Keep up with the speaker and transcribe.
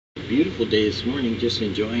Beautiful day this morning, just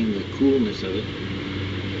enjoying the coolness of it.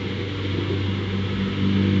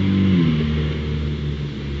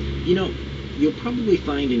 You know, you'll probably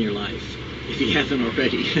find in your life, if you haven't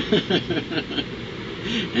already,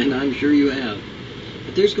 and I'm sure you have,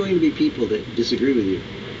 that there's going to be people that disagree with you.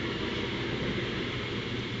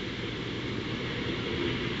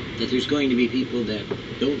 That there's going to be people that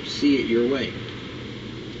don't see it your way.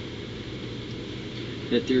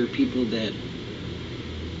 That there are people that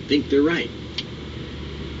think they're right.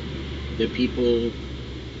 The people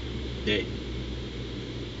that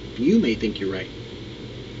you may think you're right.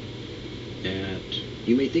 That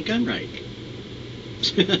you may think I'm right.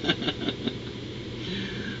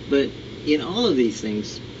 But in all of these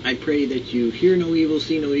things, I pray that you hear no evil,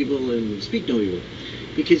 see no evil, and speak no evil.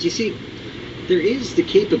 Because you see, there is the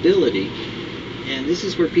capability, and this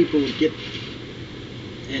is where people get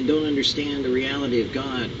and don't understand the reality of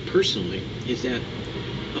God personally, is that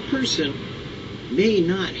a person may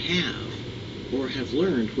not have or have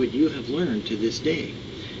learned what you have learned to this day.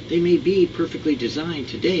 They may be perfectly designed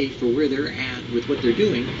today for where they're at with what they're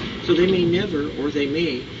doing, so they may never, or they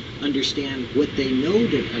may understand what they know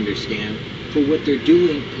to understand for what they're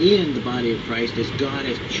doing in the body of Christ as God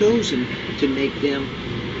has chosen to make them,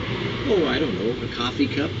 I don't know, a coffee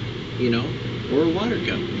cup, or a water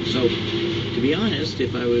cup. So, to be honest,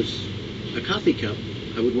 if I was a coffee cup,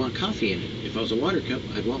 I would want coffee in it. If I was a water cup,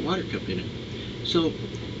 I'd want water cup in it. So,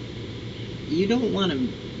 you don't want to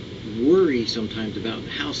worry sometimes about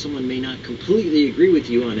how someone may not completely agree with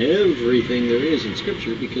you on everything there is in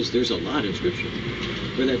Scripture, because there's a lot in Scripture.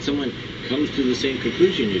 Or that someone comes to the same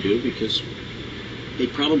conclusion you do, because they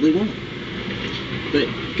probably won't. But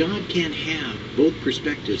God can have both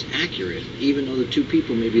perspectives accurate, even though the two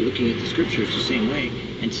people may be looking at the Scriptures the same way,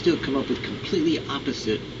 and still come up with completely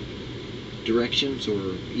opposite directions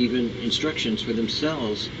or even instructions for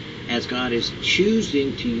themselves, as God is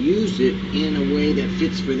choosing to use it in a way that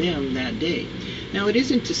fits for them that day. Now, it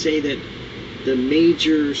isn't to say that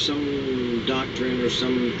some doctrine or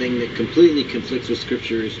something that completely conflicts with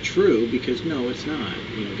Scripture is true, because no, it's not.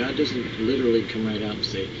 God doesn't literally come right out and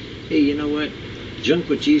say, hey, you know what? Junk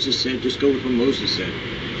what Jesus said, just go with what Moses said.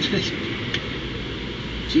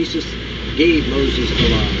 Jesus gave Moses the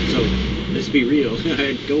law, so let's be real.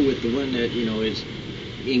 I'd go with the one that, is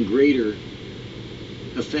in greater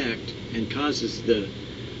effect and causes the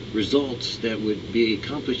results that would be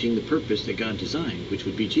accomplishing the purpose that God designed, which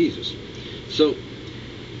would be Jesus. So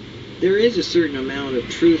there is a certain amount of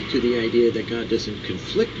truth to the idea that God doesn't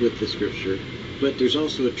conflict with the Scripture, but there's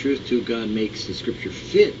also a truth to God makes the Scripture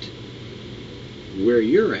fit where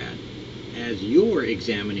you're at as you're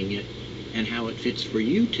examining it and how it fits for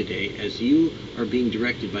you today as you are being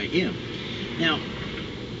directed by Him. Now,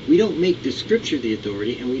 we don't make the Scripture the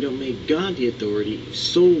authority, and we don't make God the authority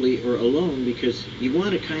solely or alone, because you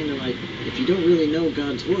want to kind of like, if you don't really know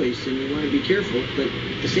God's voice, then you want to be careful, but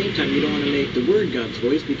at the same time you don't want to make the Word God's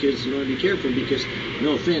voice, because you want to be careful, because,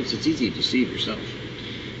 no offense, it's easy to deceive yourself.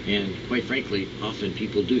 And quite frankly, often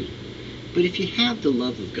people do. But if you have the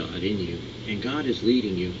love of God in you, and God is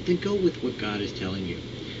leading you, then go with what God is telling you.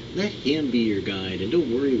 Let Him be your guide, and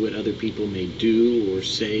don't worry what other people may do or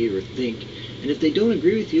say or think. And if they don't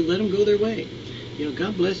agree with you, let them go their way.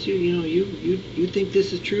 God bless you. You think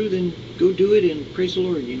this is true, then go do it and praise the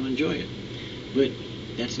Lord. Enjoy it. But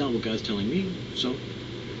that's not what God's telling me. So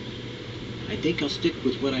I think I'll stick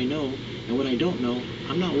with what I know, and what I don't know,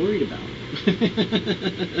 I'm not worried about.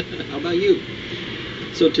 How about you?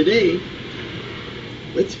 So today,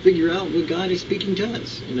 let's figure out what God is speaking to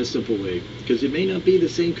us in a simple way, because it may not be the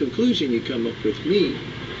same conclusion you come up with me,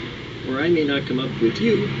 or I may not come up with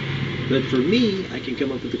you, but for me, I can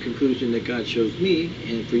come up with the conclusion that God shows me,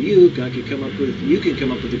 and for you, you can come up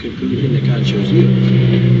with the conclusion that God shows you.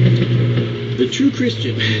 The true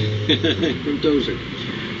Christian, from Tozer,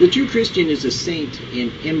 the true Christian is a saint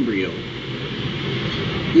in embryo.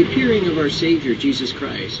 The appearing of our Savior Jesus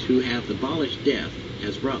Christ, who hath abolished death,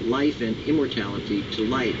 has brought life and immortality to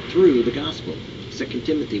light through the gospel. 2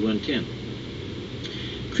 Timothy 1:10.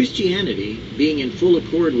 Christianity, being in full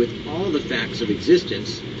accord with all the facts of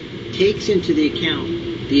existence, takes into the account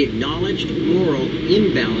the acknowledged moral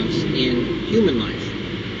imbalance in human life.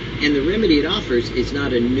 And the remedy it offers is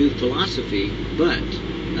not a new philosophy, but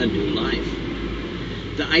a new life.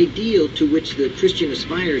 The ideal to which the Christian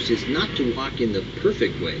aspires is not to walk in the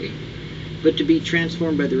perfect way, but to be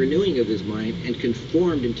transformed by the renewing of his mind and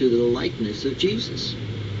conformed into the likeness of Jesus.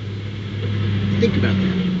 Think about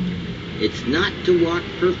that. It's not to walk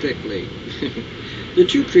perfectly. The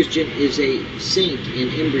true Christian is a saint in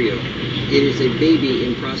embryo. It is a baby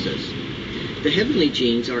in process. The heavenly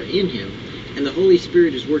genes are in him, And the Holy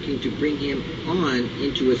Spirit is working to bring him on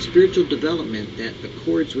into a spiritual development that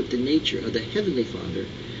accords with the nature of the Heavenly Father,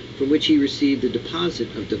 from which he received the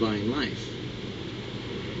deposit of divine life.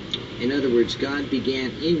 In other words, God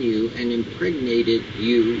began in you and impregnated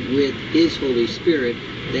you with his Holy Spirit,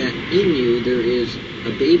 that in you there is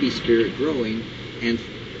a baby spirit growing, and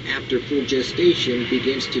after full gestation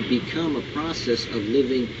begins to become a process of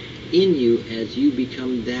living in you as you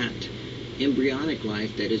become that embryonic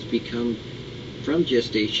life that has become from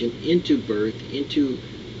gestation into birth, into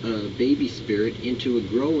a baby spirit, into a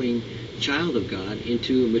growing child of God,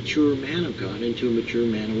 into a mature man of God, into a mature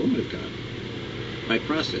man and woman of God. By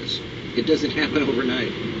process. It doesn't happen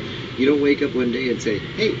overnight. You don't wake up one day and say,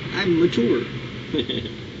 hey, I'm mature.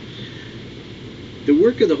 The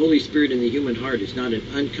work of the Holy Spirit in the human heart is not an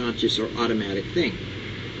unconscious or automatic thing.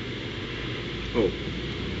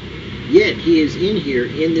 Yet he is in here,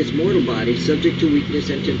 in this mortal body, subject to weakness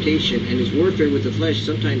and temptation, and his warfare with the flesh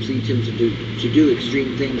sometimes leads him to do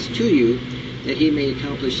extreme things to you, that he may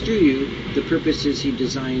accomplish through you the purposes he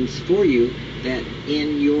designs for you, that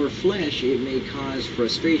in your flesh it may cause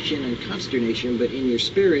frustration and consternation, but in your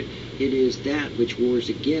spirit it is that which wars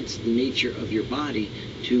against the nature of your body,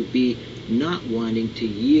 to be not wanting to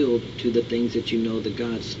yield to the things that you know the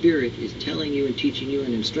God's Spirit is telling you and teaching you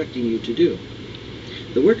and instructing you to do.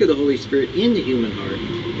 The work of the Holy Spirit in the human heart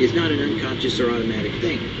is not an unconscious or automatic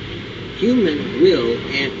thing. Human will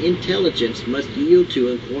and intelligence must yield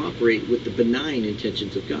to and cooperate with the benign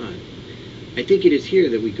intentions of God. I think it is here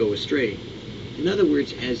that we go astray. In other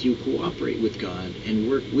words, as you cooperate with God and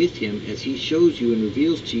work with him as he shows you and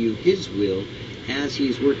reveals to you his will as he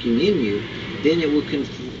is working in you, then it will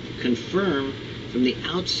confirm from the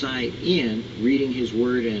outside in, reading his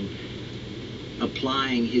word and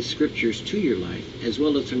applying his scriptures to your life, as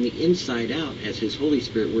well as from the inside out as his Holy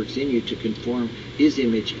Spirit works in you to conform his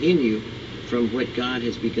image in you from what God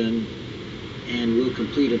has begun and will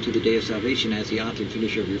complete unto the day of salvation as the author and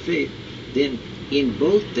finisher of your faith. Then in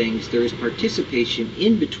both things there is participation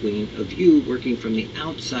in between of you working from the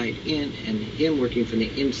outside in and him working from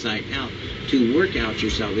the inside out to work out your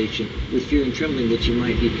salvation with fear and trembling, that you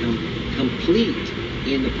might become complete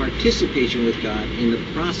in the participation with God in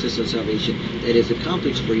the process of salvation that is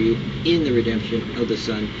accomplished for you in the redemption of the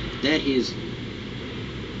Son, that he is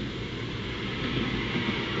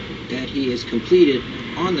completed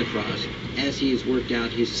on the cross as he has worked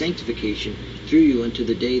out his sanctification through you unto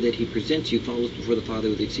the day that he presents you faultless before the Father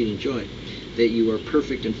with exceeding joy, that you are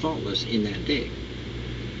perfect and faultless in that day.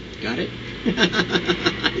 Got it?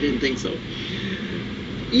 I didn't think so.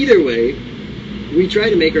 Either way, we try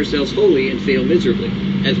to make ourselves holy and fail miserably,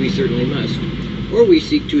 as we certainly must. Or we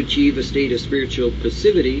seek to achieve a state of spiritual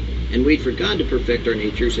passivity and wait for God to perfect our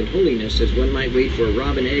natures in holiness, as one might wait for a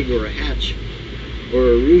robin egg or a hatch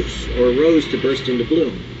or a rose to burst into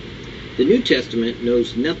bloom. The New Testament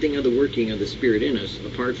knows nothing of the working of the Spirit in us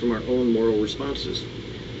apart from our own moral responses.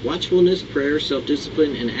 Watchfulness, prayer,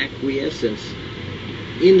 self-discipline, and acquiescence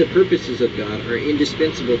in the purposes of God are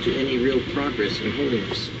indispensable to any real progress in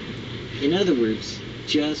holiness. In other words,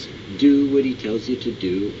 just do what he tells you to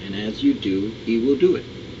do, and as you do, he will do it.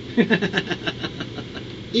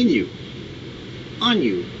 In you, on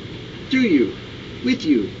you, through you, with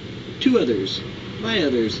you, to others, by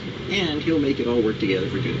others, and he'll make it all work together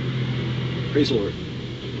for good. Praise the Lord.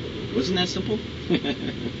 Wasn't that simple?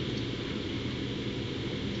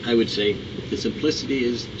 I would say the simplicity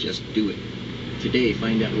is just do it. Today,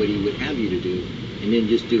 find out what he would have you to do, and then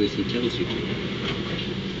just do as he tells you to.